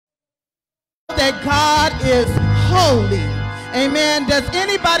that God is holy? Amen. Does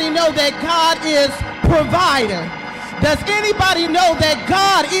anybody know that God is provider? Does anybody know that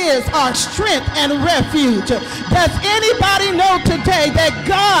God is our strength and refuge? Does anybody know today that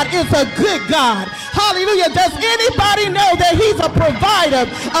God is a good God? Hallelujah. Does anybody know that he's a provider,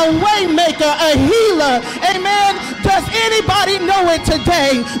 a way maker, a healer? Amen. Does anybody know it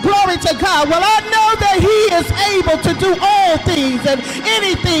today? Glory to God. Well, I know that he is able to do all things and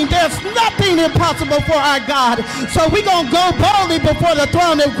anything. There's nothing impossible for our God. So we're going to go boldly before the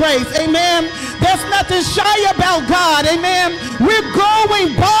throne of grace. Amen. There's nothing shy about God. Amen. We're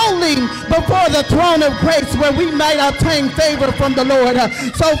going boldly before the throne of grace where we might obtain favor from the Lord.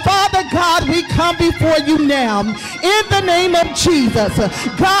 So Father God, we come before you now in the name of Jesus.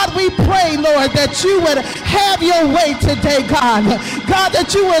 God, we pray, Lord, that you would have your way today, God. God,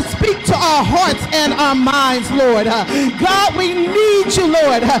 that you will speak to our hearts and our minds, Lord. God, we need you,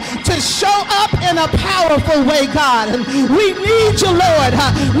 Lord, to show up in a powerful way, God. We need you, Lord,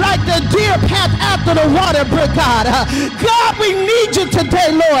 like the deer pant after the water brook, God. God, we need you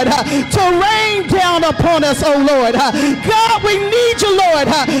today, Lord, to rain down upon us, oh Lord. God, we need you, Lord,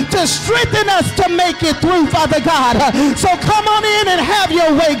 to strengthen us to make it through, Father God. So come on in and have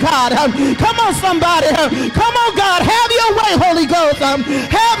your way, God. Come on, somebody. Come on, God. Have your way, Holy Ghost.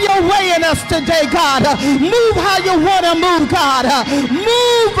 Have your way in us today, God. Move how you want to move, God.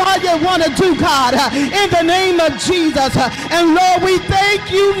 Move how you want to do, God, in the name of Jesus. And Lord, we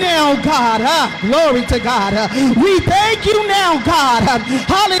thank you now, God. Glory to God. We thank you now, God.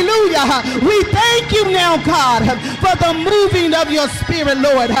 Hallelujah. We thank you now, God, for the moving of your spirit,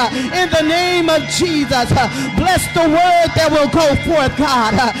 Lord. In the name of Jesus. Bless the word that will go forth,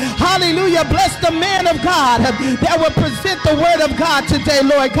 God. Hallelujah. Bless the man of God that will present the word of God today,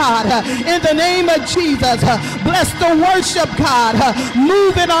 Lord God. In the name of Jesus. Bless the worship, God.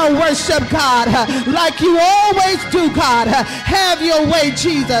 Move in our worship, God, like you always do, God. Have your way,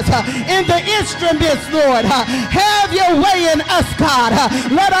 Jesus. In the instruments, Lord. Have your way in us, God.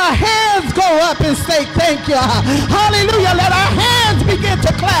 Let our hands go up and say thank you. Hallelujah. Let our hands begin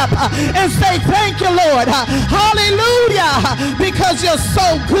to clap and say thank you, Lord. Hallelujah. Because you're so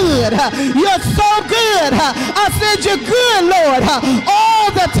good. You're so good. I said you're good, Lord.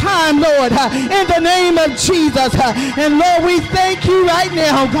 All the time, Lord. In the name of Jesus. And Lord, we thank you right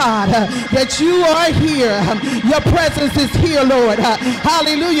now, God, that you are here. Your presence is here, Lord.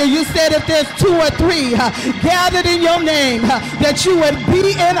 Hallelujah. You said if there's 2 or 3 gathered in your name, that you would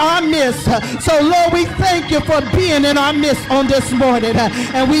be in our midst. So Lord, we thank you for being in our midst on this morning.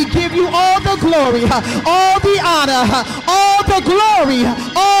 And we give you all the glory, all the honor, all the glory,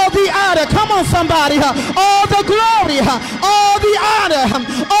 all the honor. Come on, somebody. All the glory, all the honor,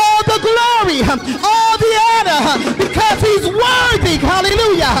 all the glory, all the honor, because he's worthy.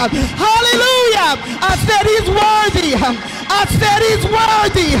 Hallelujah. Hallelujah. I said he's worthy. I said he's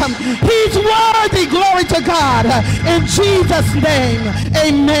worthy. He's worthy. Glory to God. In Jesus' name,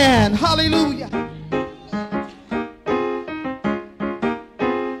 amen. Hallelujah.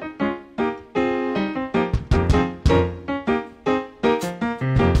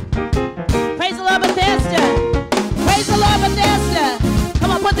 Praise the Lord, Bethesda. Praise the Lord, Bethesda.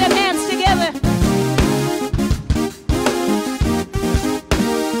 Come on, put them hands together.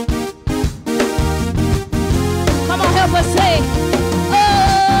 Come on, help us say.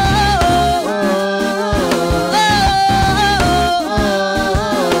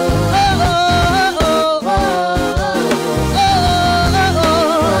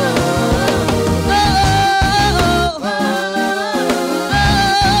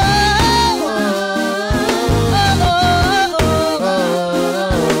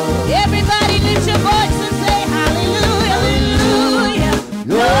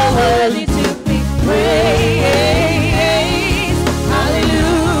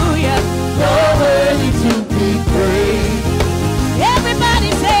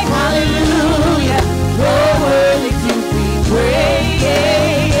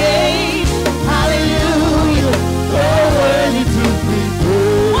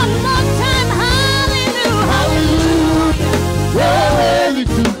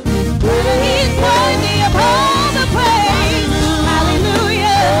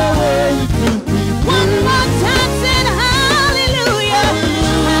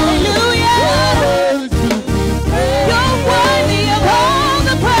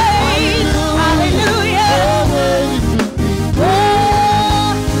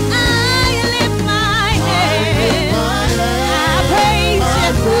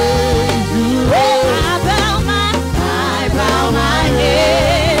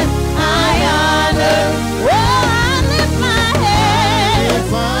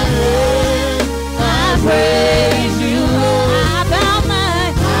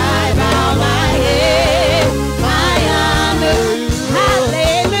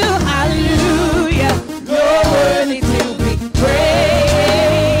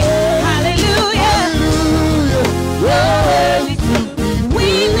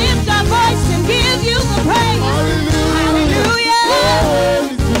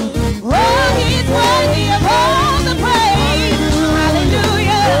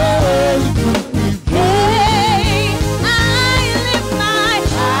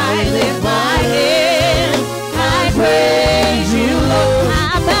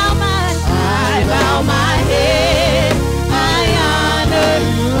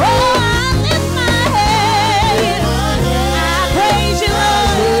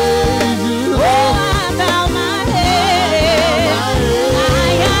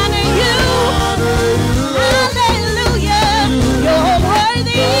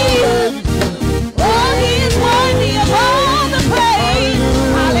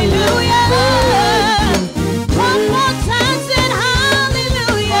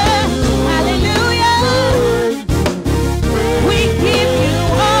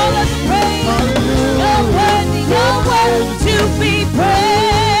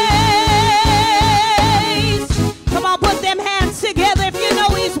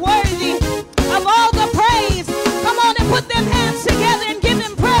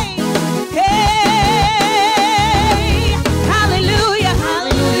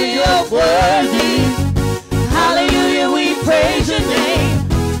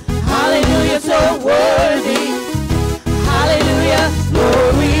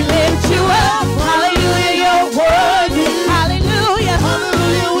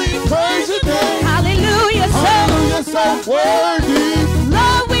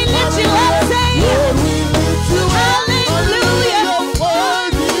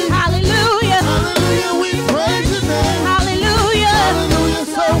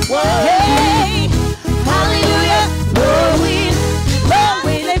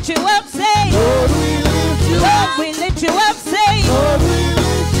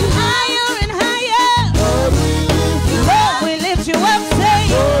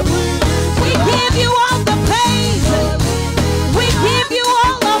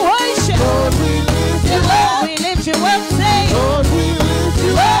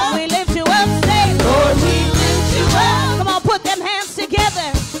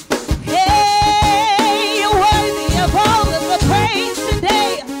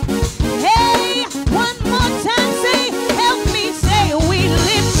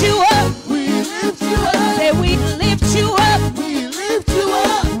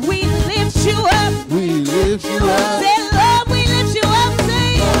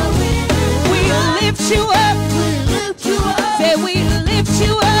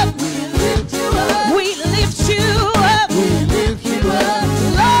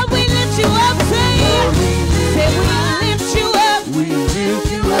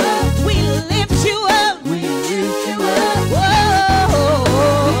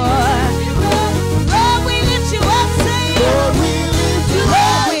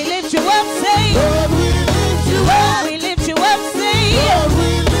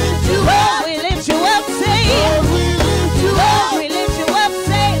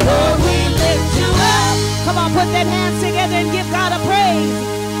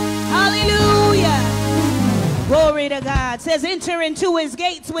 says, enter into his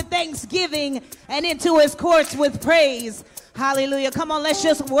gates with thanksgiving and into his courts with praise. Hallelujah. Come on, let's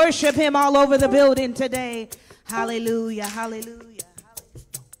just worship him all over the building today. Hallelujah. Hallelujah.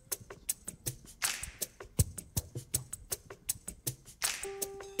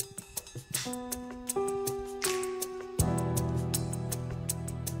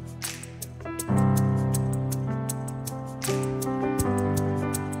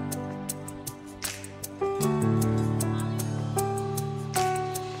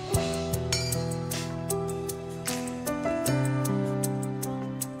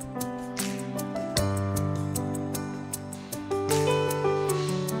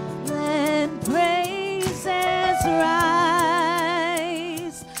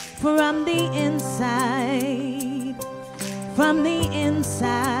 From the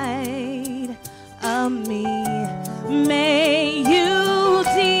inside of me, may you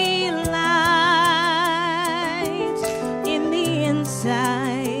delight in the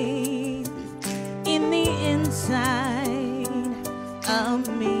inside of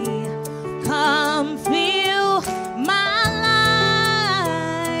me. Come fill my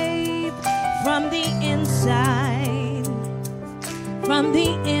life from the inside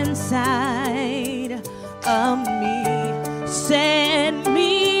of me. Set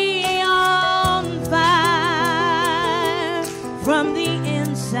me on fire from the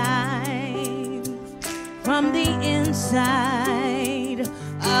inside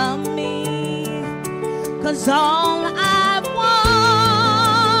of me. 'Cause all I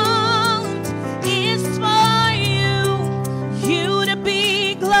want is for you to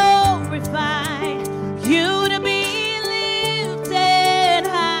be glorified, you to be lifted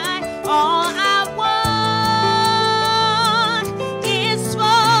high. All I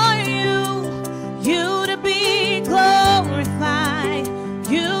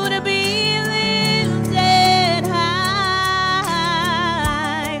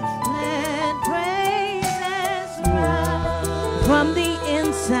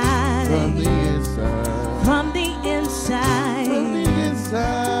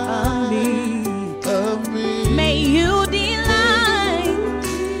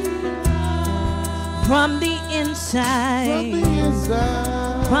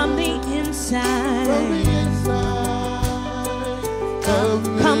from the inside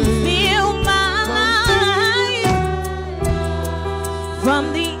come fill my life from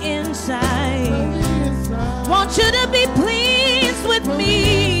the inside. Want you to be pleased with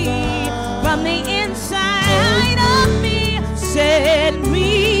me from the inside of me. Set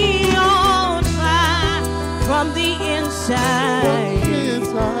me on fire from the inside.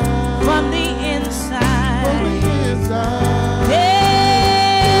 From the inside.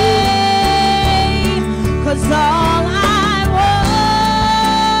 Hey, 'cause all I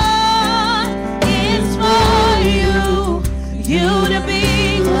want is for you to be,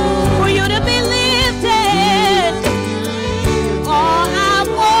 for you to be lifted. All I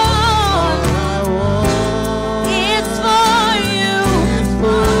want is for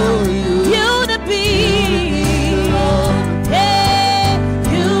you to be. Hey.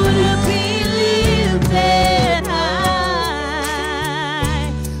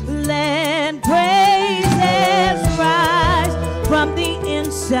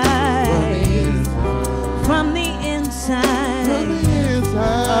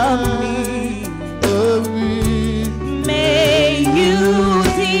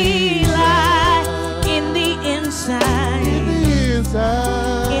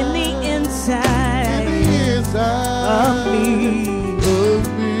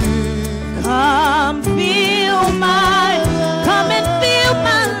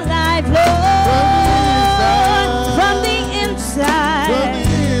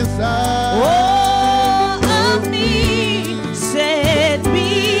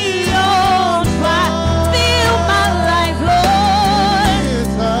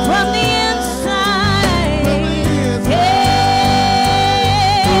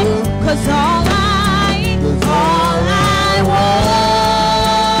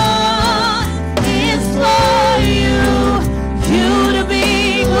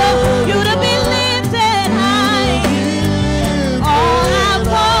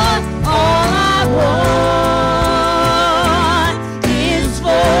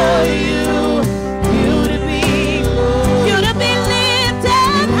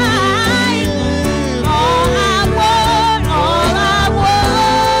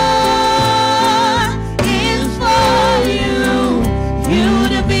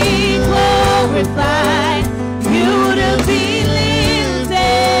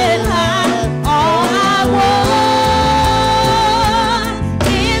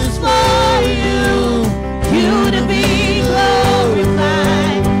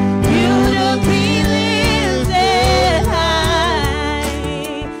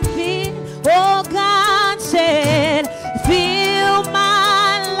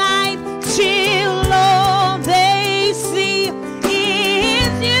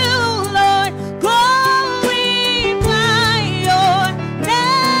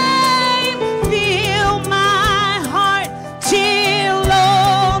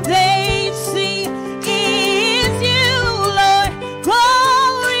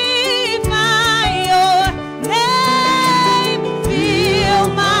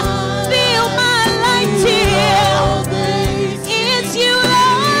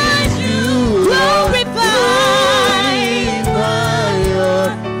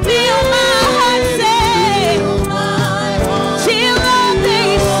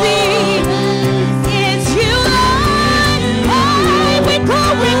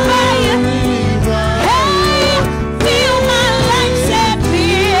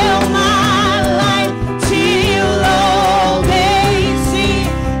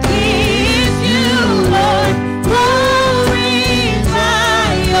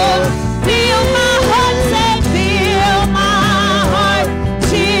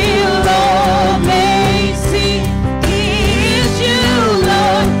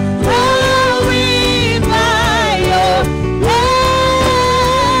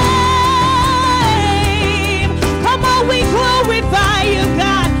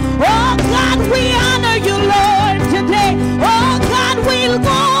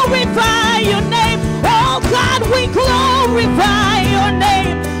 glorify your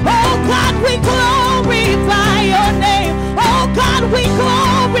name. Oh God, we glorify your name. Oh God, we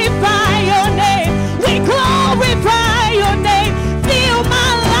glorify your name. We glorify your name. Fill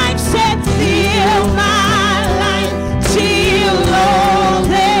my life, said fill my life till all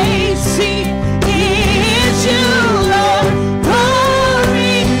they see is you, Lord.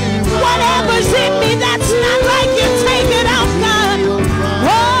 Glory, whatever's in me that's not like you, take it out, God.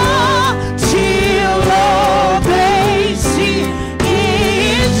 Oh, till all they see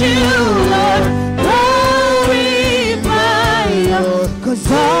is you, Lord. Glorify you, 'cause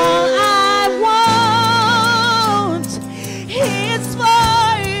all I want is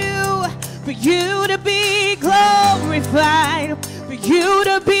for you to be glorified, for you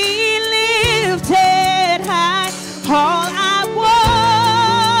to be lifted high. All I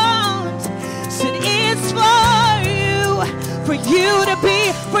want is for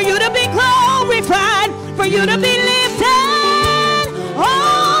you to be glorified, for you to be lifted.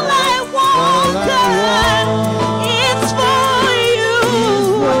 All I want, God, is for you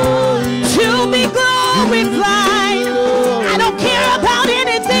to be glorified. I don't care about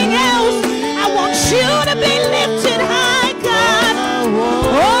anything else. I want you to be lifted high, God.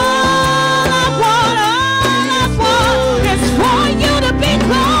 All I want is for you to be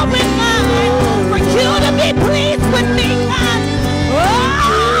glorified, for you to be pleased with me, God. All I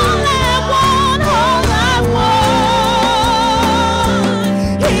want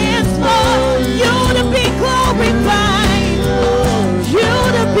is for you to be glorified, you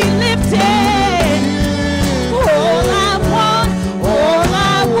to be lifted. All I want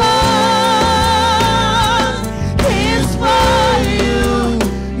is for you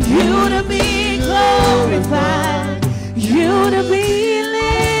to be glorified, you to be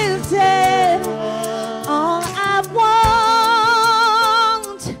lifted. All I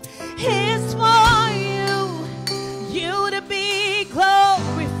want is for you to be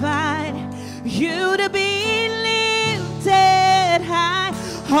glorified, you to be lifted high.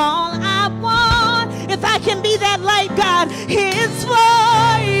 All I want, if I can be that light, God, is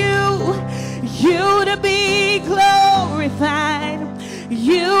for you to be glorified,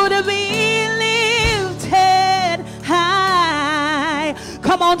 you to be lifted high.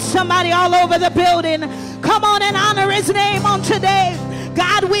 Come on, somebody all over the building. Come on and honor his name on today.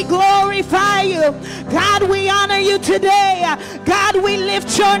 God, we glorify you. God, we honor you today. God, we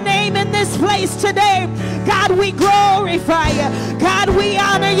lift your name in this place today. God, we glorify you. God, we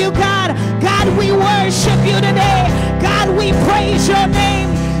honor you, God. God, we worship you today. God, we praise your name.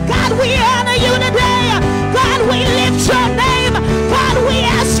 God, we honor you today. God, we lift your name. God, we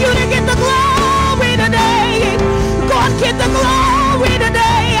ask you to get the glory today. God, get the glory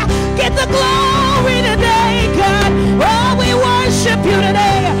today. Get the glory today, God. Oh, we worship you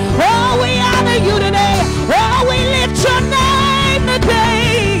today. Oh, we honor you today. Oh, we lift your name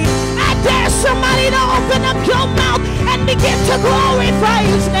today. I dare somebody to open up your mouth and begin to glorify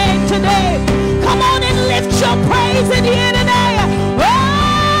his name today. Come on and lift your praise in here today.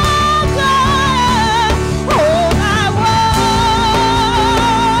 Oh, God. All I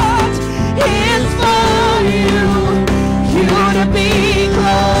want is for you to be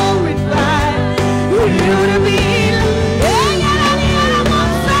glorified, you to be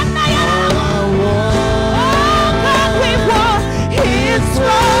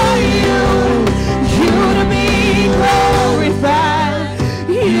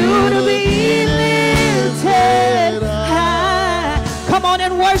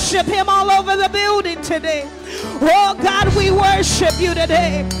worship him all over the building today. Oh God, we worship you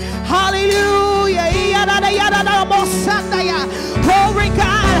today. Hallelujah. Glory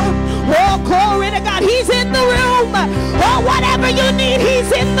God. Oh, glory to God. He's in the room. Oh, whatever you need,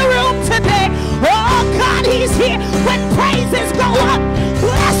 he's in the room today. Oh God, he's here. When praises go up,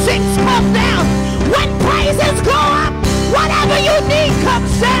 blessings come down. When praises go up, whatever you need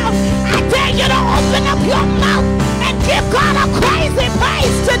comes down. I dare you to open up your mouth and give God a crazy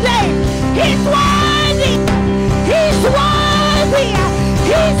praise today. He's worthy. He's worthy.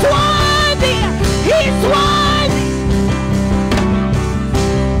 He's worthy. He's worthy.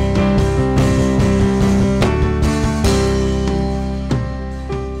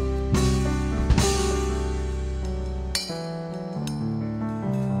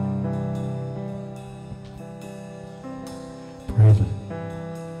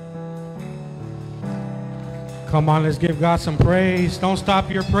 Come on, let's give God some praise. Don't stop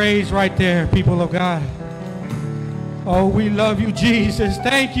your praise right there, people of God. Oh, we love you, Jesus.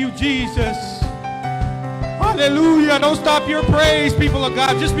 Thank you, Jesus. Hallelujah. Don't stop your praise, people of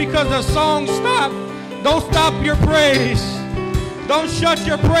God. Just because the song stopped, don't stop your praise. Don't shut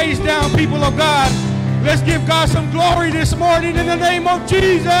your praise down, people of God. Let's give God some glory this morning in the name of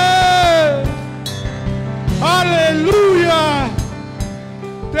Jesus. Hallelujah.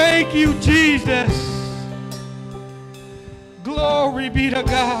 Thank you, Jesus. Glory be to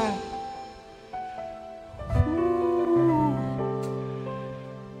God.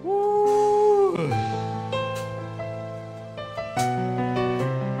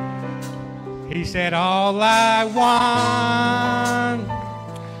 He said, all I want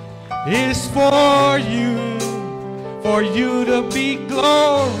is for you to be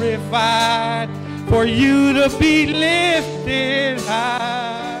glorified, for you to be lifted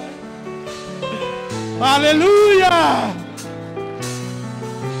high. Hallelujah.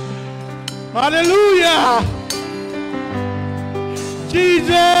 Hallelujah.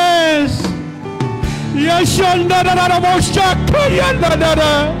 Jesus.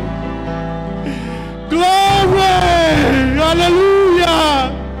 Glory.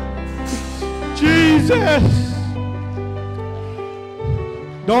 Hallelujah. Jesus.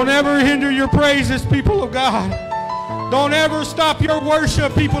 Don't ever hinder your praises, people of God. Don't ever stop your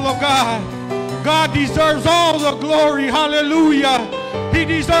worship, people of God. God deserves all the glory. Hallelujah. He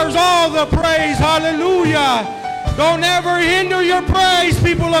deserves all the praise. Hallelujah. Don't ever hinder your praise,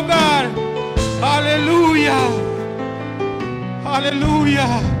 people of God. Hallelujah.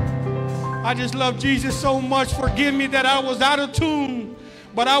 Hallelujah. I just love Jesus so much. Forgive me that I was out of tune,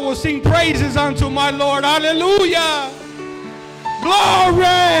 but I will sing praises unto my Lord. Hallelujah.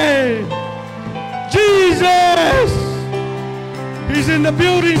 Glory. Jesus. He's in the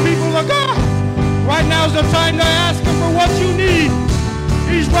building, people of God. Right now is the time to ask him for what you need.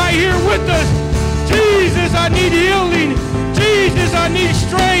 He's right here with us. Jesus, I need healing. Jesus, I need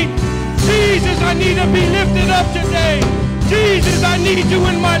strength. Jesus, I need to be lifted up today. Jesus, I need you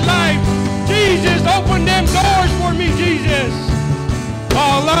in my life. Jesus, open them doors for me, Jesus.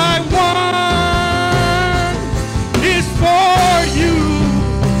 All I want is for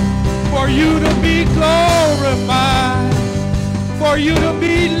you to be glorified, for you to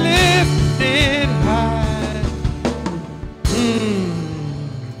be lifted high.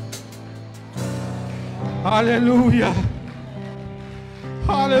 Hallelujah.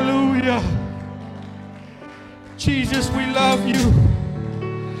 Hallelujah. Jesus, we love you.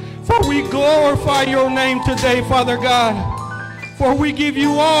 For we glorify your name today, Father God. For we give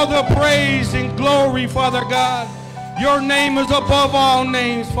you all the praise and glory, Father God. Your name is above all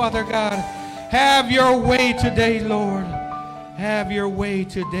names, Father God. Have your way today, Lord. Have your way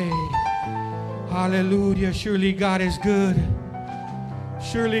today. Hallelujah. Surely God is good.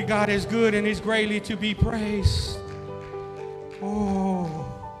 Surely God is good and he's greatly to be praised. Oh,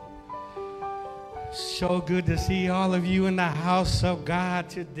 so good to see all of you in the house of God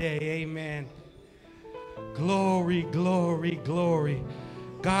today. Amen. Glory, glory, glory.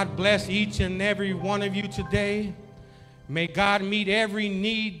 God bless each and every one of you today. May God meet every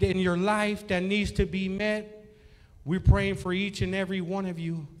need in your life that needs to be met. We're praying for each and every one of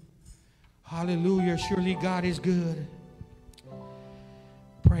you. Hallelujah. Surely God is good.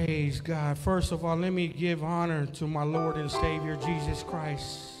 Praise God. First of all, let me give honor to my Lord and Savior, Jesus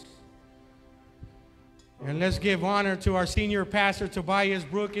Christ. And let's give honor to our senior pastor, Tobias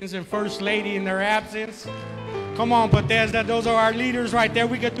Brookins, and First Lady in their absence. Come on, Bethesda. Those are our leaders right there.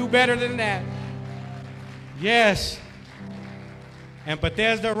 We could do better than that. Yes. And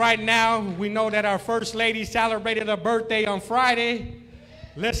Bethesda, right now, we know that our First Lady celebrated her birthday on Friday.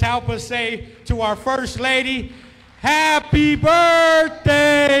 Let's help us say to our First Lady, happy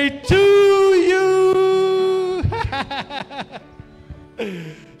birthday to you.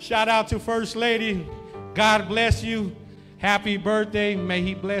 Shout out to First Lady. God bless you. Happy birthday. May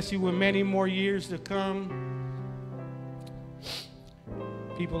he bless you with many more years to come.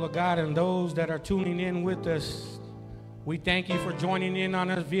 People of God and those that are tuning in with us, we thank you for joining in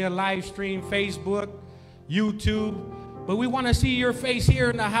on us via live stream, Facebook, YouTube. But we want to see your face here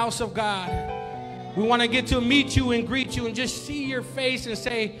in the house of God. We want to get to meet you and greet you and just see your face and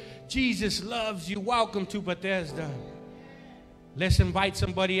say, Jesus loves you. Welcome to Bethesda. Let's invite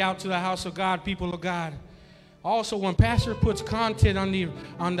somebody out to the house of God, people of God. Also, when Pastor puts content on the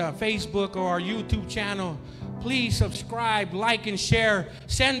Facebook or our YouTube channel, please subscribe, like, and share.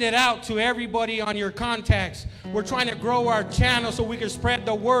 Send it out to everybody on your contacts. We're trying to grow our channel so we can spread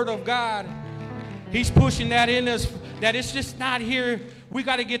the word of God. He's pushing that in us, that it's just not here. We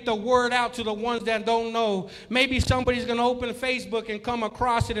got to get the word out to the ones that don't know. Maybe somebody's going to open Facebook and come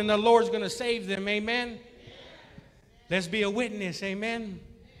across it and the Lord's going to save them. Amen. Let's be a witness. Amen.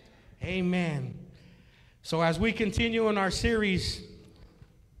 Amen. So as we continue in our series,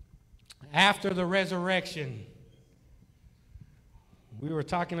 After the Resurrection, We were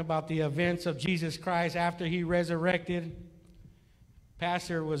talking about the events of Jesus Christ after he resurrected.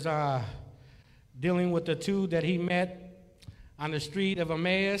 Pastor was dealing with the two that he met on the street of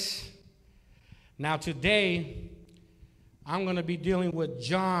Emmaus. Now today, I'm going to be dealing with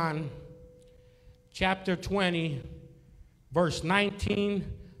John chapter 20, verse 19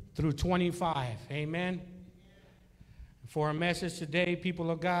 through 25. Amen. For our message today, people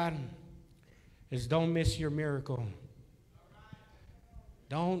of God, is don't miss your miracle.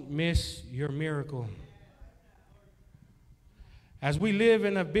 Don't miss your miracle. As we live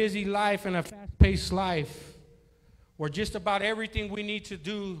in a busy life and a fast-paced life, where just about everything we need to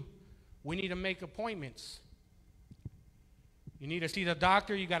do, we need to make appointments. You need to see the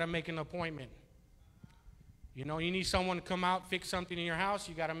doctor, you got to make an appointment. You know, you need someone to come out, fix something in your house,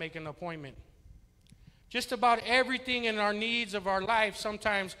 you got to make an appointment. Just about everything in our needs of our life,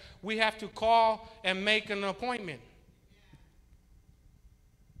 sometimes we have to call and make an appointment.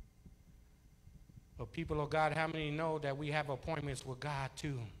 But people of God, how many know that we have appointments with God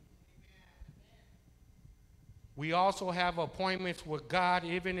too? We also have appointments with God,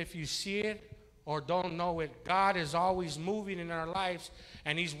 even if you see it or don't know it. God is always moving in our lives,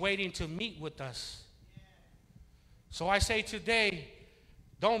 and he's waiting to meet with us. So I say today,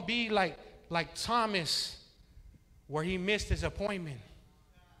 don't be like Thomas, where he missed his appointment.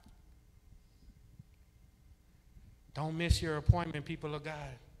 Don't miss your appointment, people of God.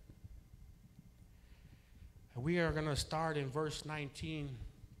 We are going to start in verse 19.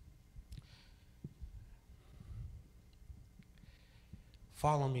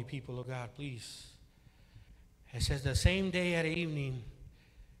 Follow me, people of God, please. It says, the same day at evening,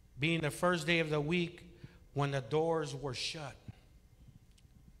 being the first day of the week, when the doors were shut,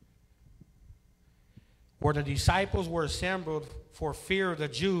 where the disciples were assembled for fear of the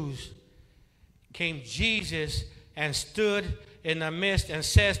Jews, came Jesus and stood in the midst and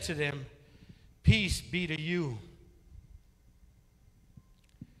says to them, peace be to you.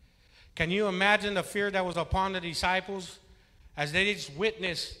 Can you imagine the fear that was upon the disciples as they just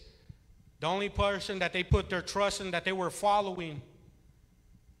witnessed the only person that they put their trust in, that they were following,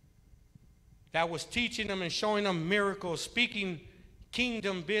 that was teaching them and showing them miracles, speaking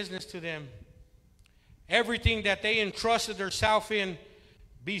kingdom business to them. Everything that they entrusted themselves in,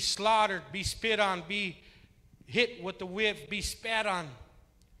 be slaughtered, be spit on, be hit with the whip, be spat on,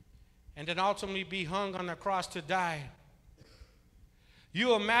 and then ultimately be hung on the cross to die.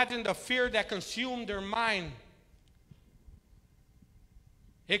 You imagine the fear that consumed their mind.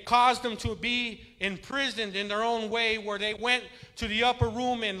 It caused them to be imprisoned in their own way, where they went to the upper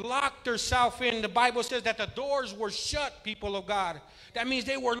room and locked themselves in. The Bible says that the doors were shut, people of God. That means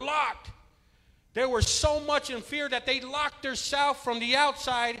they were locked. They were so much in fear that they locked themselves from the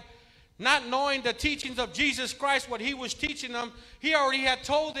outside, not knowing the teachings of Jesus Christ, what he was teaching them. He already had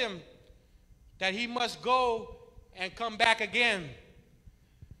told them that he must go and come back again.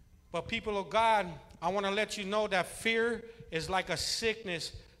 But people of God, I want to let you know that fear is like a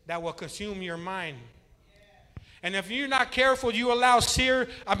sickness that will consume your mind. And if you're not careful, you allow fear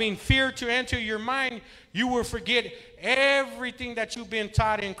to enter your mind, you will forget everything that you've been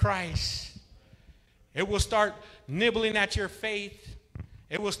taught in Christ. It will start nibbling at your faith.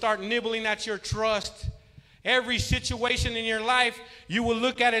 It will start nibbling at your trust. Every situation in your life, you will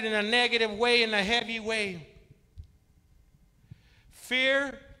look at it in a negative way, in a heavy way.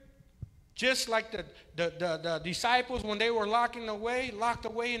 Fear, just like the disciples when they were locked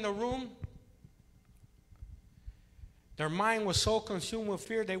away in the room, their mind was so consumed with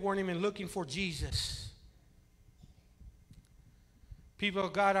fear they weren't even looking for Jesus. People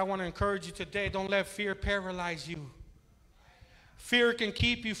of God, I want to encourage you today, don't let fear paralyze you. Fear can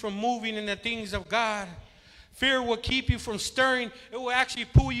keep you from moving in the things of God. Fear will keep you from stirring. It will actually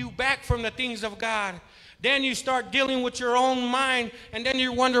pull you back from the things of God. Then you start dealing with your own mind, and then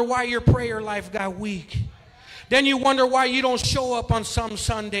you wonder why your prayer life got weak. Then you wonder why you don't show up on some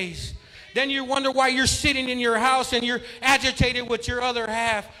Sundays. Then you wonder why you're sitting in your house and you're agitated with your other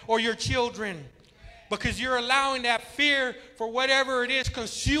half or your children. Because you're allowing that fear, for whatever it is,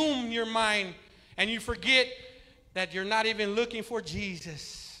 consume your mind, and you forget that you're not even looking for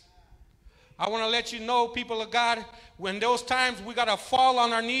Jesus. I want to let you know, people of God, when those times we got to fall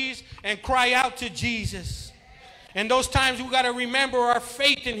on our knees and cry out to Jesus. And those times we got to remember our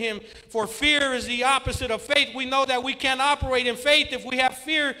faith in him. For fear is the opposite of faith. We know that we can't operate in faith if we have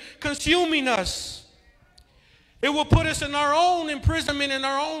fear consuming us. It will put us in our own imprisonment, in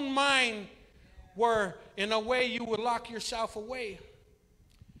our own mind, where in a way you would lock yourself away.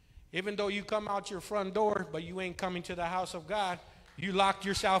 Even though you come out your front door, but you ain't coming to the house of God, you locked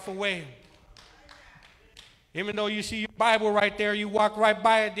yourself away. Even though you see your Bible right there, you walk right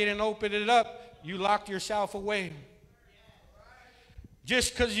by it, didn't open it up, you locked yourself away.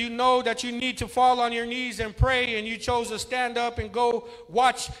 Just because you know that you need to fall on your knees and pray and you chose to stand up and go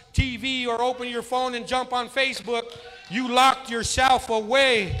watch TV or open your phone and jump on Facebook, you locked yourself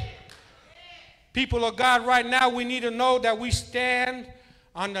away. People of God, right now we need to know that we stand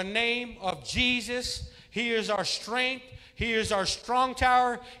on the name of Jesus. He is our strength. He is our strong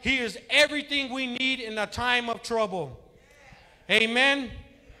tower. He is everything we need in a time of trouble. Amen.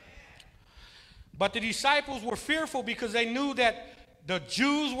 But the disciples were fearful because they knew that the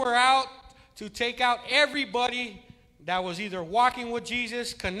Jews were out to take out everybody that was either walking with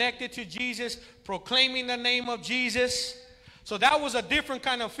Jesus, connected to Jesus, proclaiming the name of Jesus. So that was a different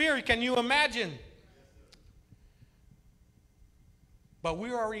kind of fear. Can you imagine? But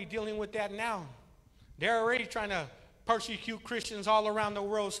we're already dealing with that now. They're already trying to persecute Christians all around the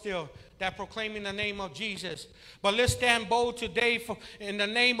world still that proclaiming the name of Jesus. But let's stand bold today in the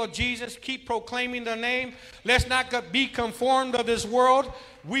name of Jesus. Keep proclaiming the name. Let's not be conformed of this world.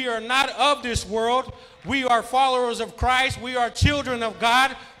 We are not of this world. We are followers of Christ. We are children of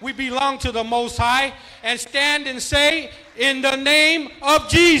God. We belong to the Most High. And stand and say, in the name of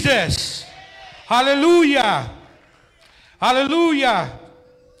Jesus. Hallelujah. Hallelujah.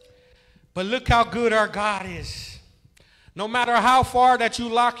 But look how good our God is. No matter how far that you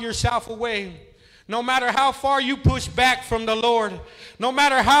lock yourself away, no matter how far you push back from the Lord, no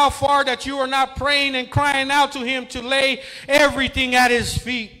matter how far that you are not praying and crying out to him to lay everything at his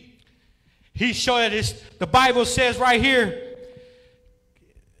feet, he showed us. The Bible says right here,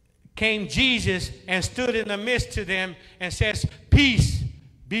 came Jesus and stood in the midst of them and says, peace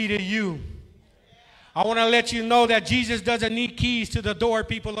be to you. I want to let you know that Jesus doesn't need keys to the door,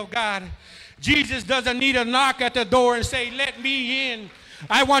 people of God. Jesus doesn't need a knock at the door and say, let me in.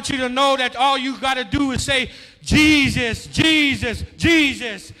 I want you to know that all you got to do is say, Jesus, Jesus,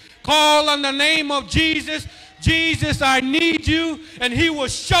 Jesus. Call on the name of Jesus. Jesus, I need you. And he will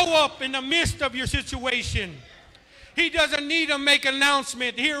show up in the midst of your situation. He doesn't need to make an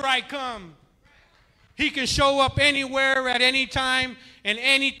announcement, here I come. He can show up anywhere, at any time, and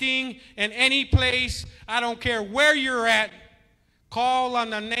anything, in any place. I don't care where you're at. Call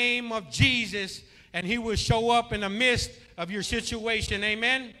on the name of Jesus, and he will show up in the midst of your situation.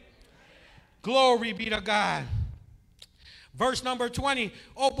 Amen? Glory be to God. Verse number 20.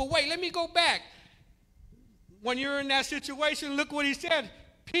 Oh, but wait, let me go back. When you're in that situation, look what he said.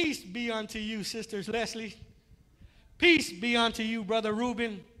 Peace be unto you, Sisters Leslie. Peace be unto you, Brother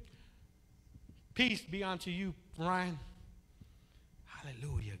Reuben. Peace be unto you, Ryan.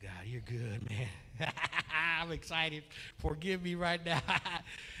 Hallelujah, God. You're good, man. I'm excited. Forgive me right now.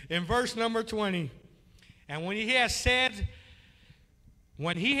 In verse number 20. And when he had so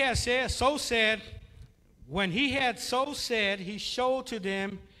said, he showed to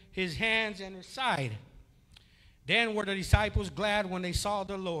them his hands and his side. Then were the disciples glad when they saw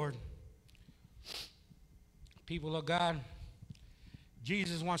the Lord. People of God,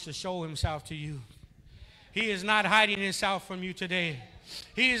 Jesus wants to show himself to you. He is not hiding himself from you today.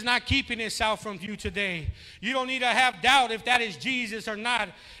 He is not keeping himself from you today. You don't need to have doubt if that is Jesus or not.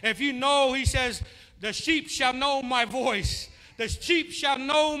 If you know, he says, the sheep shall know my voice. The sheep shall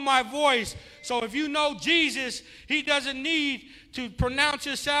know my voice. So if you know Jesus, he doesn't need to pronounce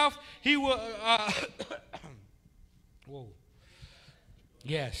himself. He will, whoa.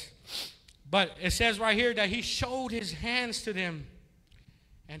 Yes. But it says right here that he showed his hands to them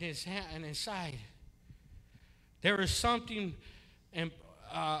and his hand and his side. There is something, and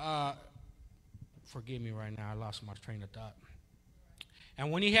forgive me right now, I lost my train of thought. And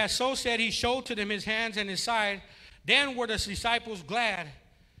when he had so said, he showed to them his hands and his side. Then were the disciples glad.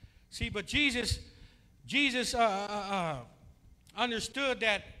 See, but Jesus understood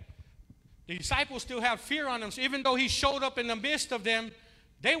that the disciples still have fear on them. So even though he showed up in the midst of them,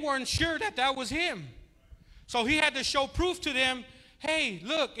 they weren't sure that that was him. So he had to show proof to them, hey,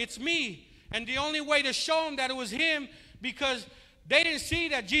 look, it's me. And the only way to show them that it was him, because they didn't see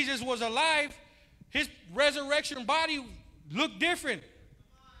that Jesus was alive, his resurrection body looked different.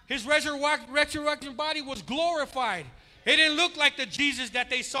 His resurrection body was glorified. It didn't look like the Jesus that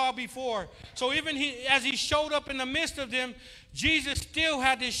they saw before. So even as he showed up in the midst of them, Jesus still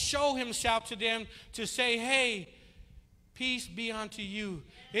had to show himself to them to say, hey, peace be unto you.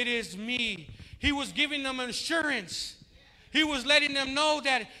 It is me. He was giving them assurance. He was letting them know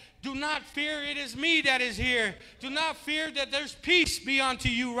that do not fear, it is me that is here. Do not fear, that there's peace be unto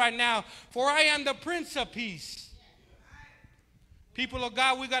you right now, for I am the Prince of Peace. People of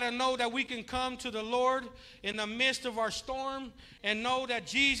God, we got to know that we can come to the Lord in the midst of our storm and know that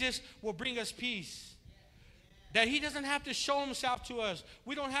Jesus will bring us peace. That he doesn't have to show himself to us.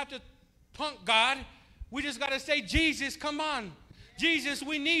 We don't have to punk God. We just got to say, Jesus, come on. Jesus,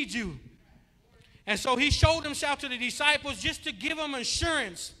 we need you. And so he showed himself to the disciples just to give them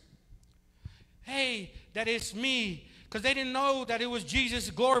assurance. Hey, that it's me. Because they didn't know that it was Jesus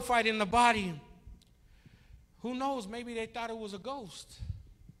glorified in the body. Who knows? Maybe they thought it was a ghost.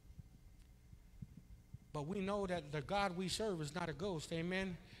 But we know that the God we serve is not a ghost.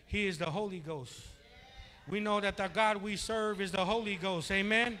 Amen. He is the Holy Ghost. We know that the God we serve is the Holy Ghost.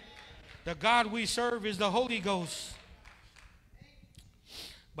 Amen. The God we serve is the Holy Ghost.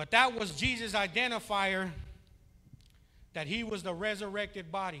 But that was Jesus' identifier that he was the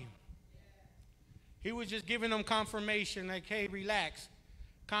resurrected body. He was just giving them confirmation like, hey, relax,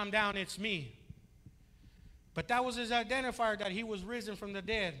 calm down, it's me. But that was his identifier that he was risen from the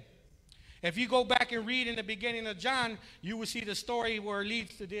dead. If you go back and read in the beginning of John, you will see the story where it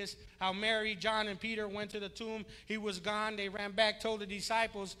leads to this, how Mary, John, and Peter went to the tomb. He was gone. They ran back, told the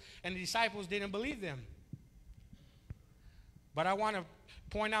disciples, and the disciples didn't believe them. But I want to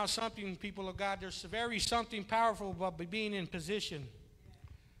point out something, people of God. There's something powerful about being in position.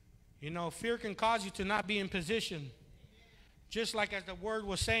 You know, fear can cause you to not be in position. Just like as the word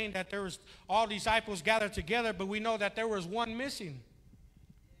was saying that there was all disciples gathered together, but we know that there was one missing.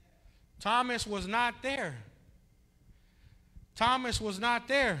 Thomas was not there. Thomas was not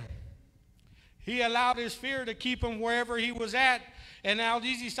there. He allowed his fear to keep him wherever he was at, and now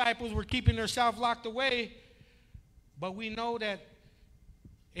these disciples were keeping themselves locked away. But we know that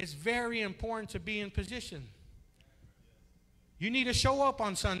it's very important to be in position. You need to show up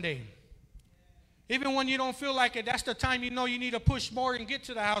on Sunday. Even when you don't feel like it, that's the time you know you need to push more and get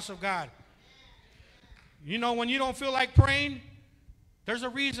to the house of God. You know, when you don't feel like praying, there's a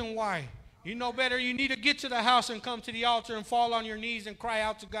reason why. You know better, you need to get to the house and come to the altar and fall on your knees and cry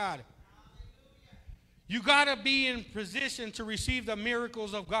out to God. You got to be in position to receive the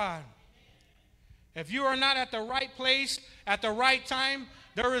miracles of God. If you are not at the right place at the right time,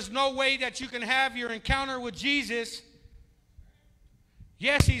 there is no way that you can have your encounter with Jesus.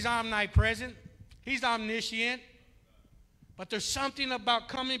 Yes, he's omnipresent. He's omniscient. But there's something about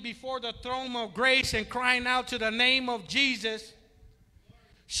coming before the throne of grace and crying out to the name of Jesus,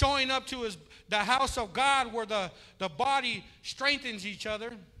 showing up to the house of God where the body strengthens each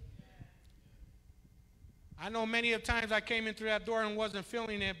other. I know many of times I came in through that door and wasn't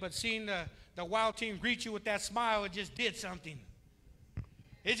feeling it, but seeing the wild team greet you with that smile, it just did something.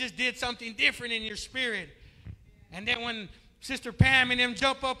 It just did something different in your spirit. And then when Sister Pam and them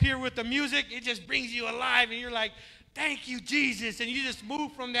jump up here with the music, it just brings you alive, and you're like, thank you, Jesus. And you just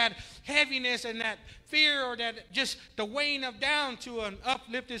move from that heaviness and that fear or that just the weighing of down to an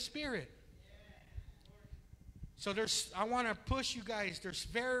uplifted spirit. So I want to push you guys. There's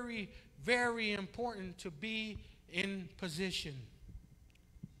very, very important to be in position.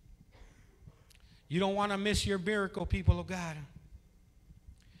 You don't want to miss your miracle, people of God.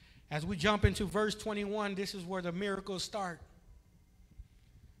 As we jump into verse 21, this is where the miracles start.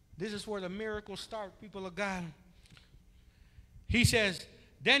 This is where the miracles start, people of God. He says,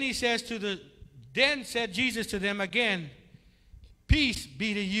 then said Jesus to them again, peace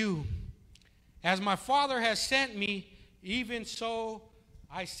be to you. As my Father has sent me, even so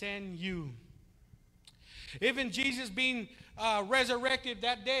I send you. Even Jesus being resurrected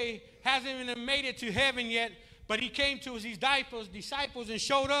that day hasn't even made it to heaven yet, but he came to his disciples and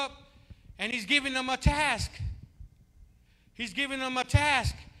showed up, and he's giving them a task. He's giving them a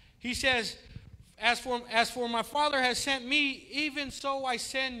task. He says, as for my Father has sent me, even so I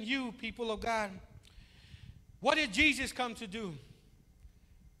send you, people of God. What did Jesus come to do?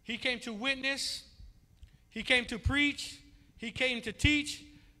 He came to witness. He came to preach. He came to teach.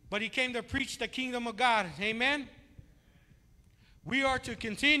 But he came to preach the kingdom of God. Amen? We are to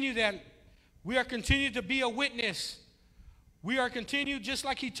continue that. We are continue to be a witness. We are continue just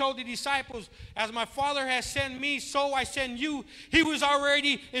like he told the disciples, as my Father has sent me, so I send you. He was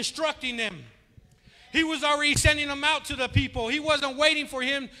already instructing them. He was already sending them out to the people. He wasn't waiting for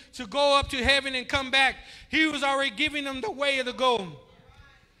him to go up to heaven and come back. He was already giving them the way to go.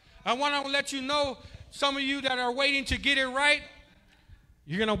 I want to let you know, some of you that are waiting to get it right,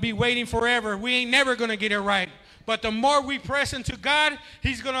 you're going to be waiting forever. We ain't never going to get it right. But the more we press into God,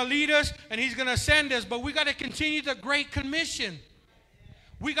 he's going to lead us and he's going to send us. But we got to continue the Great Commission.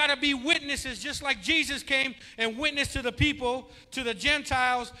 We got to be witnesses just like Jesus came and witnessed to the people, to the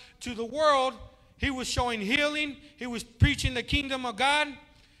Gentiles, to the world. He was showing healing. He was preaching the kingdom of God.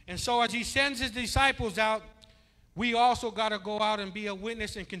 And so as he sends his disciples out, we also got to go out and be a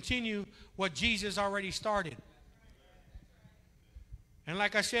witness and continue what Jesus already started. And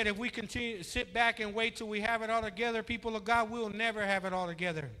like I said, if we continue to sit back and wait till we have it all together, people of God, we'll never have it all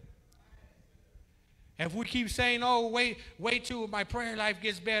together. If we keep saying, oh, wait till my prayer life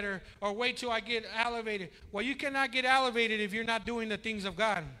gets better, or wait till I get elevated. Well, you cannot get elevated if you're not doing the things of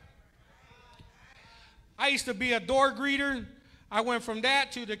God. I used to be a door greeter. I went from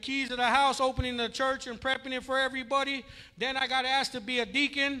that to the keys of the house, opening the church and prepping it for everybody. Then I got asked to be a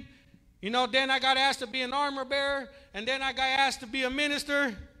deacon. Then I got asked to be an armor bearer. And then I got asked to be a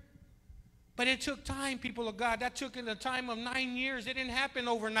minister. But it took time, people of God. That took in the time of 9 years. It didn't happen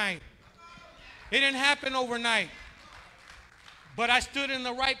overnight. It didn't happen overnight. But I stood in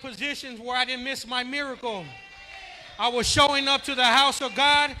the right positions where I didn't miss my miracle. I was showing up to the house of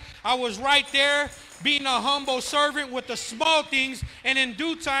God. I was right there, being a humble servant with the small things. And in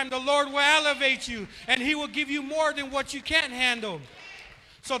due time, the Lord will elevate you. And He will give you more than what you can't handle.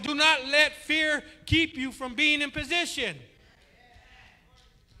 So do not let fear keep you from being in position.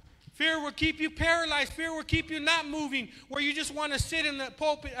 Fear will keep you paralyzed. Fear will keep you not moving, where you just want to sit in the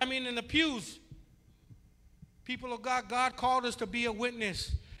pulpit, in the pews. People of God, God called us to be a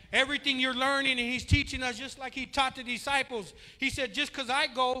witness. Everything you're learning, and He's teaching us just like He taught the disciples. He said, just because I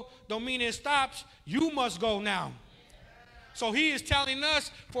go don't mean it stops. You must go now. So He is telling us,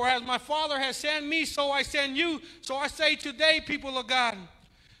 for as my Father has sent me, so I send you. So I say today, people of God,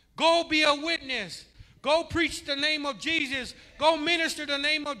 go be a witness. Go preach the name of Jesus. Go minister the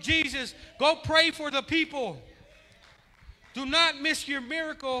name of Jesus. Go pray for the people. Do not miss your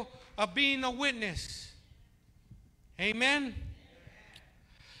miracle of being a witness. Amen.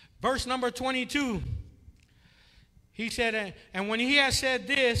 Verse number 22. He said, and when He had said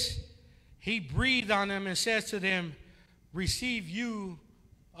this, He breathed on them and says to them, receive you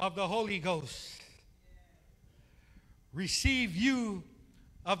of the Holy Ghost. Receive you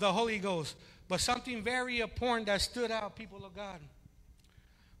of the Holy Ghost. But something very important that stood out, people of God.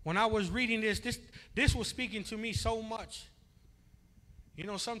 When I was reading this was speaking to me so much.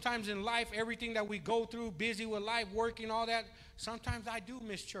 Sometimes in life, everything that we go through, busy with life, working, all that, sometimes I do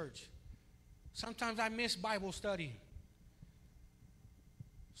miss church. Sometimes I miss Bible study.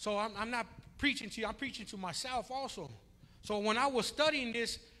 So I'm not preaching to you, I'm preaching to myself also. So when I was studying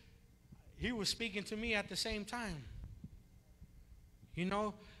this, He was speaking to me at the same time.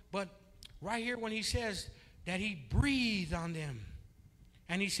 But right here when He says that He breathed on them,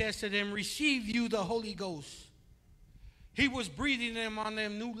 and He says to them, receive you the Holy Ghost. He was breathing on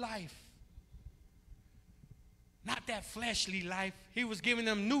them new life. Not that fleshly life. He was giving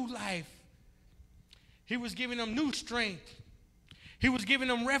them new life. He was giving them new strength. He was giving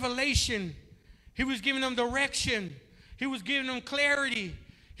them revelation. He was giving them direction. He was giving them clarity.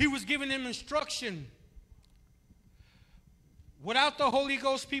 He was giving them instruction. Without the Holy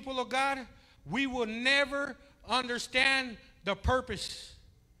Ghost, people of God, we will never understand the purpose.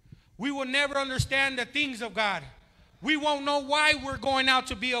 We will never understand the things of God. We won't know why we're going out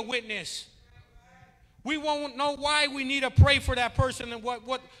to be a witness. We won't know why we need to pray for that person and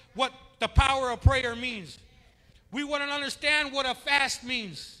what the power of prayer means. We wouldn't understand what a fast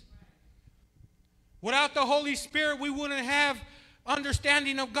means. Without the Holy Spirit, we wouldn't have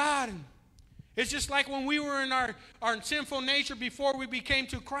understanding of God. It's just like when we were in our sinful nature before we became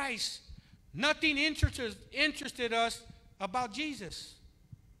to Christ. Nothing interested us about Jesus.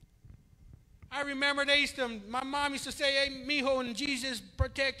 I remember my mom used to say, hey, mijo, and Jesus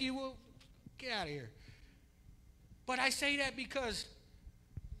protect you. Well, get out of here. But I say that because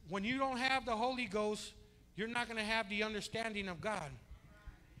when you don't have the Holy Ghost, you're not going to have the understanding of God.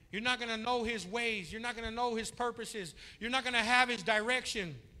 You're not going to know His ways. You're not going to know His purposes. You're not going to have His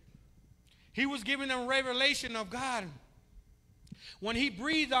direction. He was giving them revelation of God. When He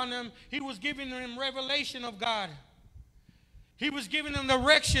breathed on them, He was giving them revelation of God. He was giving them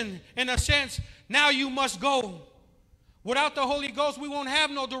direction in a sense. Now you must go. Without the Holy Ghost, we won't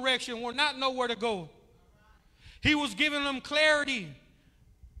have no direction. We'll not know where to go. He was giving them clarity.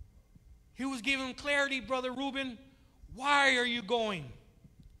 He was giving them clarity, Brother Reuben. Why are you going?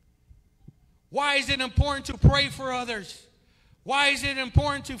 Why is it important to pray for others? Why is it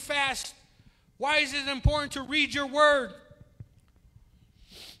important to fast? Why is it important to read your word?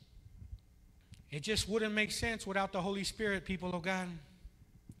 It just wouldn't make sense without the Holy Spirit, people of God.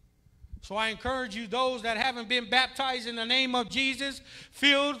 So I encourage you, those that haven't been baptized in the name of Jesus,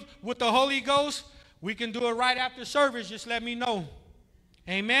 filled with the Holy Ghost, we can do it right after service. Just let me know.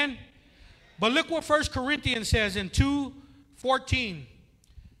 Amen. But look what 1 Corinthians says in 2:14.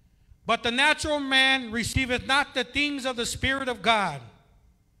 But the natural man receiveth not the things of the Spirit of God.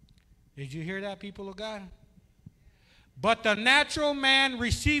 Did you hear that, people of God? But the natural man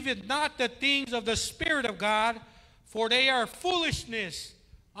receiveth not the things of the Spirit of God, For they are foolishness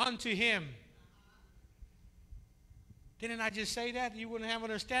unto him. Didn't I just say that? You wouldn't have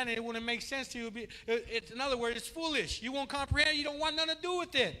understanding. It wouldn't make sense to you. In other words, it's foolish. You won't comprehend. You don't want nothing to do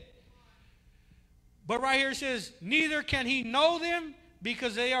with it. But right here it says, neither can he know them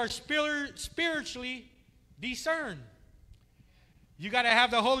because they are spiritually discerned. You got to have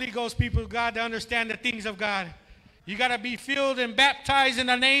the Holy Ghost, people of God, to understand the things of God. You got to be filled and baptized in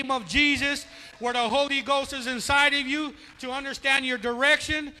the name of Jesus, where the Holy Ghost is inside of you, to understand your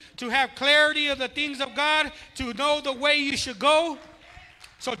direction, to have clarity of the things of God, to know the way you should go,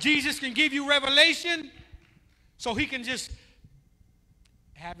 so Jesus can give you revelation, so he can just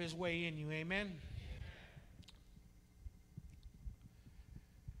have his way in you. Amen.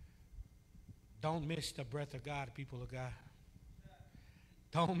 Don't miss the breath of God, people of God.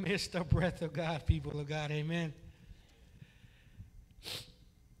 Don't miss the breath of God, people of God. Amen.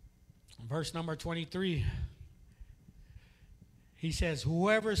 Verse number 23. He says,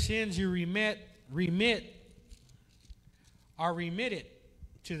 whoever sins you remit are remitted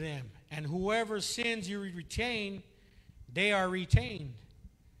to them. And whoever sins you retain, they are retained.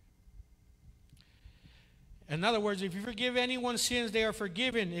 In other words, if you forgive anyone's sins, they are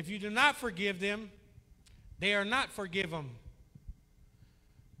forgiven. If you do not forgive them, they are not forgiven.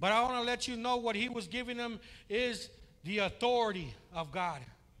 But I want to let you know what he was giving them is the authority of God.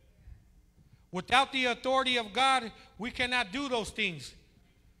 Without the authority of God, we cannot do those things.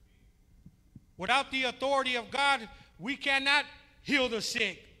 Without the authority of God, we cannot heal the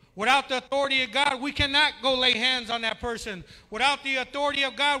sick. Without the authority of God, we cannot go lay hands on that person. Without the authority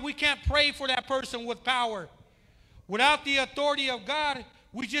of God, we can't pray for that person with power. Without the authority of God,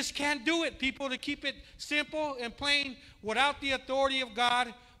 we just can't do it. People, to keep it simple and plain, without the authority of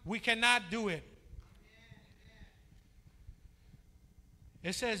God, we cannot do it.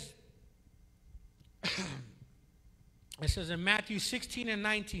 It says in Matthew 16 and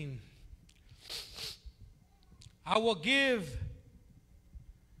 19, I will give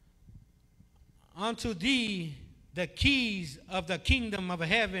unto thee the keys of the kingdom of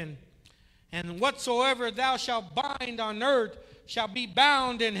heaven, and whatsoever thou shalt bind on earth shall be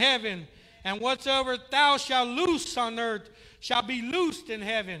bound in heaven, and whatsoever thou shalt loose on earth shall be loosed in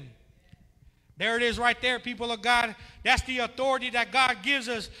heaven. There it is right there, people of God. That's the authority that God gives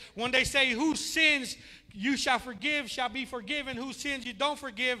us. When they say, whose sins you shall forgive shall be forgiven, whose sins you don't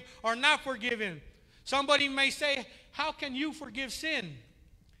forgive are not forgiven. Somebody may say, how can you forgive sin?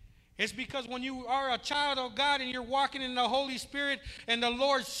 It's because when you are a child of God and you're walking in the Holy Spirit and the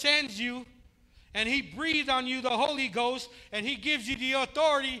Lord sends you and he breathed on you the Holy Ghost and he gives you the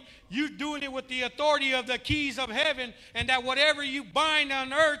authority, you're doing it with the authority of the keys of heaven, and that whatever you bind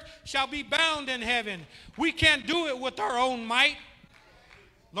on earth shall be bound in heaven. We can't do it with our own might.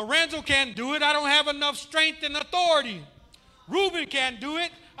 Lorenzo can't do it. I don't have enough strength and authority. Reuben can't do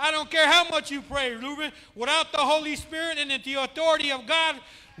it. I don't care how much you pray, Reuben. Without the Holy Spirit and the authority of God,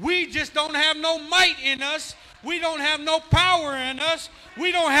 we just don't have no might in us. We don't have no power in us.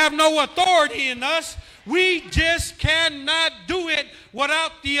 We don't have no authority in us. We just cannot do it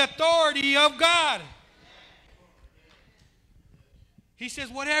without the authority of God. He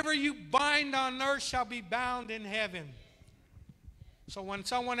says, whatever you bind on earth shall be bound in heaven. So when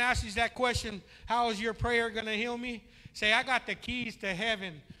someone asks you that question, how is your prayer going to heal me? Say, I got the keys to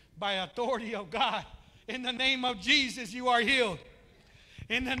heaven by authority of God. In the name of Jesus, you are healed.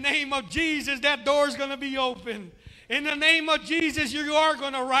 In the name of Jesus, that door is going to be open. In the name of Jesus, you are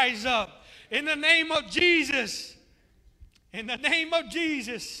going to rise up. In the name of Jesus. In the name of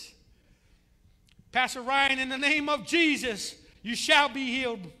Jesus. Pastor Ryan, in the name of Jesus, you shall be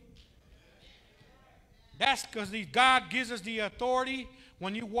healed. That's because God gives us the authority.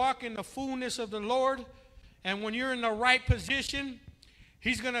 When you walk in the fullness of the Lord, and when you're in the right position,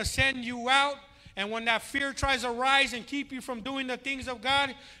 he's going to send you out. And when that fear tries to rise and keep you from doing the things of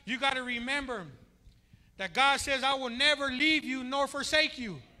God, you got to remember that God says, I will never leave you nor forsake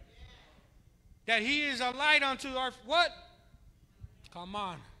you. That he is a light unto our, what? Come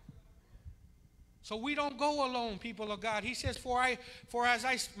on. So we don't go alone, people of God. He says,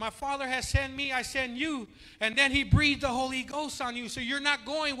 my Father has sent me, I send you. And then he breathed the Holy Ghost on you. So you're not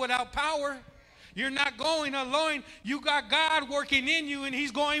going without power. You're not going alone. You got God working in you, and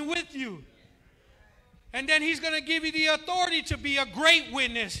he's going with you. And then he's going to give you the authority to be a great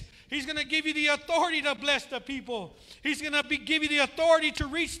witness. He's going to give you the authority to bless the people. He's going to give you the authority to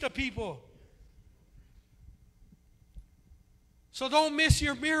reach the people. So don't miss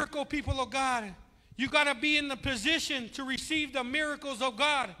your miracle, people of God. You got to be in the position to receive the miracles of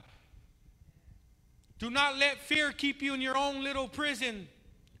God. Do not let fear keep you in your own little prison.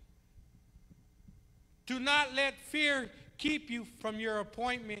 Do not let fear keep you from your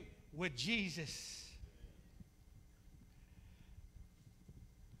appointment with Jesus.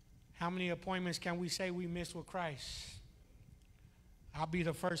 How many appointments can we say we missed with Christ? I'll be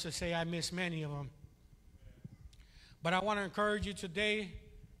the first to say I missed many of them. But I want to encourage you today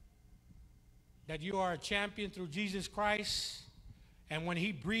that you are a champion through Jesus Christ. And when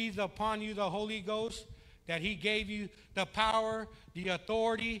he breathed upon you the Holy Ghost, that he gave you the power, the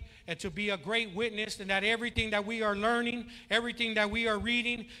authority, and to be a great witness, and that everything that we are learning, everything that we are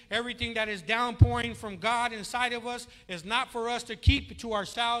reading, everything that is downpouring from God inside of us is not for us to keep to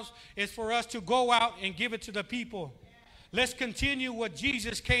ourselves. It's for us to go out and give it to the people. Let's continue what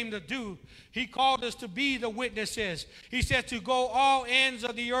Jesus came to do. He called us to be the witnesses. He said to go all ends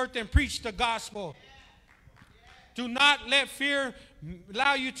of the earth and preach the gospel. Do not let fear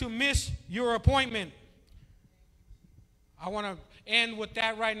allow you to miss your appointment. I want to end with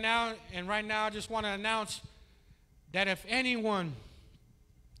that right now. And right now I just want to announce that if anyone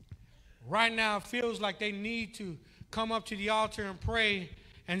right now feels like they need to come up to the altar and pray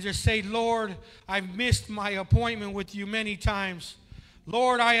and just say, Lord, I've missed my appointment with you many times.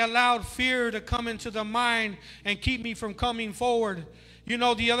 Lord, I allowed fear to come into the mind and keep me from coming forward. You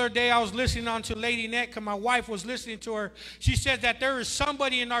know, the other day I was listening on to Lady Neck, and my wife was listening to her. She said that there is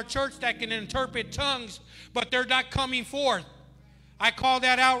somebody in our church that can interpret tongues, but they're not coming forth. I call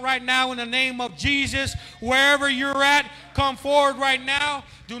that out right now in the name of Jesus. Wherever you're at, come forward right now.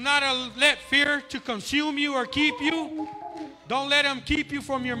 Do not let fear to consume you or keep you. Don't let them keep you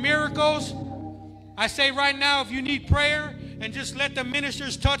from your miracles. I say right now, if you need prayer, and just let the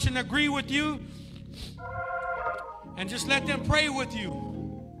ministers touch and agree with you, and just let them pray with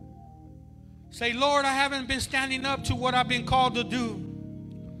you. Say, Lord, I haven't been standing up to what I've been called to do.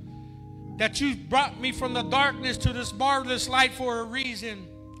 That you brought me from the darkness to this marvelous light for a reason.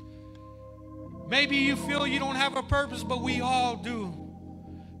 Maybe you feel you don't have a purpose, but we all do.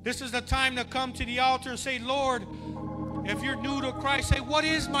 This is the time to come to the altar and say, Lord, if you're new to Christ, say, what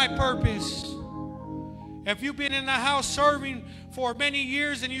is my purpose? If you've been in the house serving for many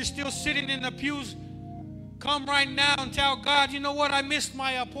years and you're still sitting in the pews, come right now and tell God, you know what, I missed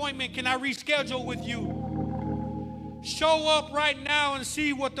my appointment. Can I reschedule with you? Show up right now and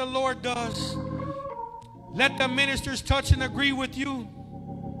see what the Lord does. Let the ministers touch and agree with you.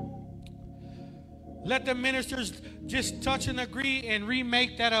 Let the ministers just touch and agree and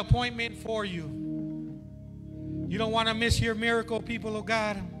remake that appointment for you. You don't want to miss your miracle, people of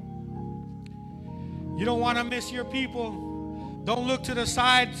God. You don't want to miss your people. Don't look to the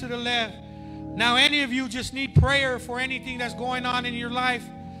side, to the left. Now, any of you just need prayer for anything that's going on in your life.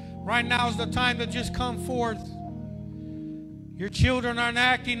 Right now is the time to just come forth. Your children aren't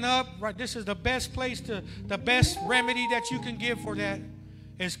acting up. Right, this is the best place the best remedy that you can give for that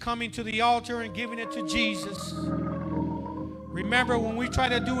is coming to the altar and giving it to Jesus. Remember, when we try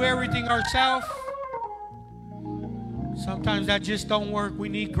to do everything ourselves, sometimes that just don't work. We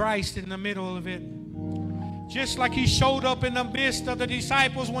need Christ in the middle of it. Just like he showed up in the midst of the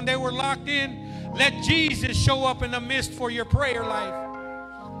disciples when they were locked in, let Jesus show up in the midst for your prayer life.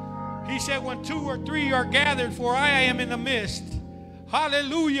 He said, when 2 or 3 are gathered, for I am in the midst.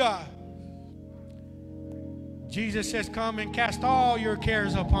 Hallelujah. Jesus says, come and cast all your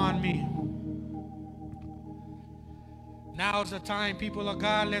cares upon me. Now is the time, people of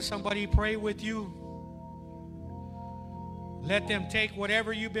God, let somebody pray with you. Let them take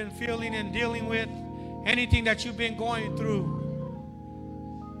whatever you've been feeling and dealing with, anything that you've been going through.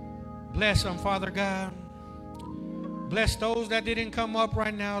 Bless them, Father God. Bless those that didn't come up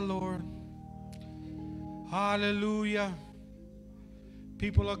right now, Lord. Hallelujah.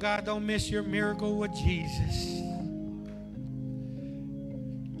 People of God, don't miss your miracle with Jesus.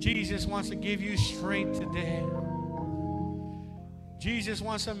 Jesus wants to give you strength today. Jesus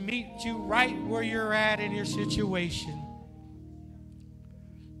wants to meet you right where you're at in your situation.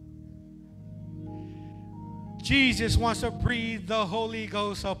 Jesus wants to breathe the Holy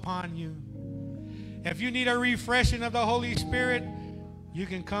Ghost upon you. If you need a refreshing of the Holy Spirit, you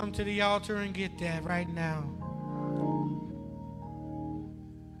can come to the altar and get that right now.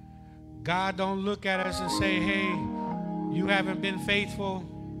 God don't look at us and say, hey, you haven't been faithful.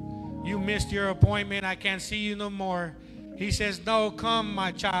 You missed your appointment. I can't see you no more. He says, no, come,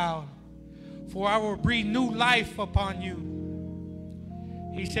 my child, for I will breathe new life upon you.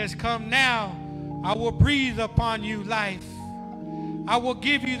 He says, come now. I will breathe upon you life. I will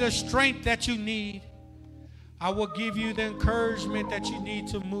give you the strength that you need. I will give you the encouragement that you need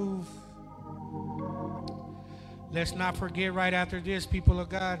to move. Let's not forget right after this, people of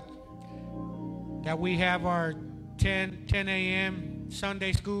God, that we have our 10 a.m.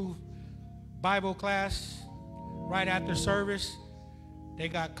 Sunday school Bible class right after service. They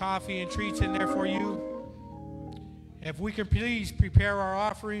got coffee and treats in there for you. If we can please prepare our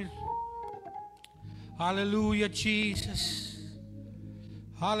offering. Hallelujah, Jesus.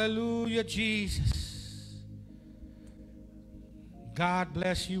 Hallelujah, Jesus. God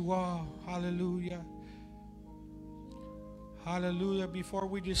bless you all. Hallelujah. Hallelujah. Before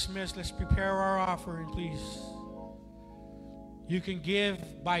we dismiss, let's prepare our offering, please. You can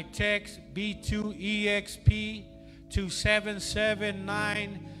give by text B2EXP to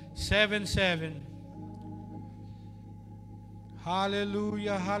 77977.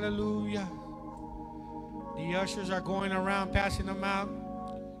 Hallelujah, hallelujah. The ushers are going around passing them out.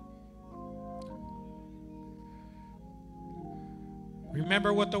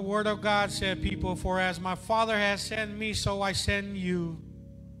 Remember what the Word of God said, people. For as my Father has sent me, so I send you.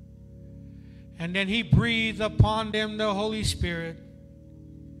 And then he breathed upon them the Holy Spirit.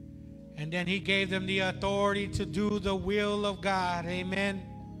 And then he gave them the authority to do the will of God. Amen.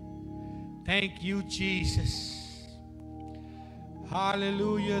 Thank you, Jesus.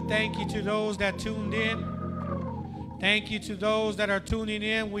 Hallelujah. Thank you to those that tuned in. Thank you to those that are tuning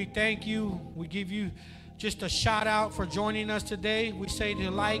in. We thank you. We give you just a shout out for joining us today. We say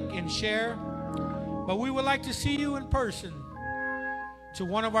to like and share. But we would like to see you in person to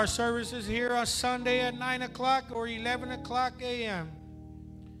one of our services here on Sunday at 9 o'clock or 11 o'clock a.m.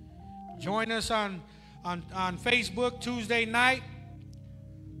 Join us on Facebook Tuesday night,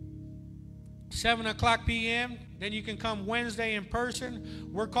 7 o'clock p.m. Then you can come Wednesday in person.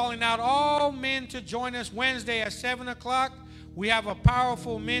 We're calling out all men to join us Wednesday at 7 o'clock. We have a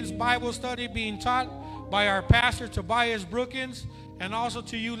powerful men's Bible study being taught by our pastor, Tobias Brookins. And also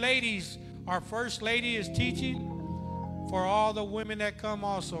to you ladies, our First Lady is teaching. For all the women that come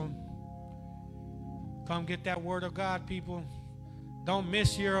also, come get that Word of God, people. Don't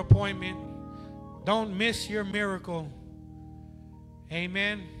miss your appointment. Don't miss your miracle.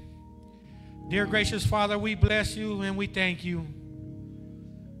 Amen. Dear gracious Father, we bless you and we thank you.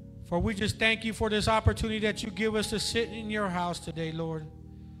 For we just thank you for this opportunity that you give us to sit in your house today, Lord.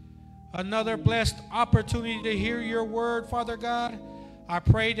 Another blessed opportunity to hear your word, Father God. I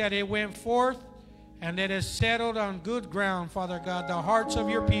pray that it went forth and that it's settled on good ground, Father God, the hearts of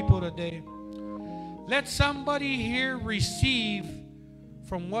your people today. Let somebody here receive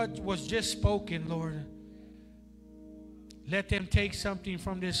from what was just spoken, Lord. Let them take something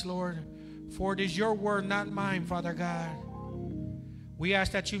from this, Lord. For it is your word, not mine, Father God. We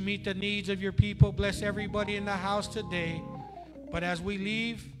ask that you meet the needs of your people. Bless everybody in the house today. But as we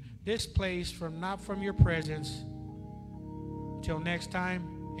leave this place not from your presence, till next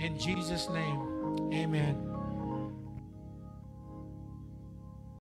time, in Jesus' name. Amen.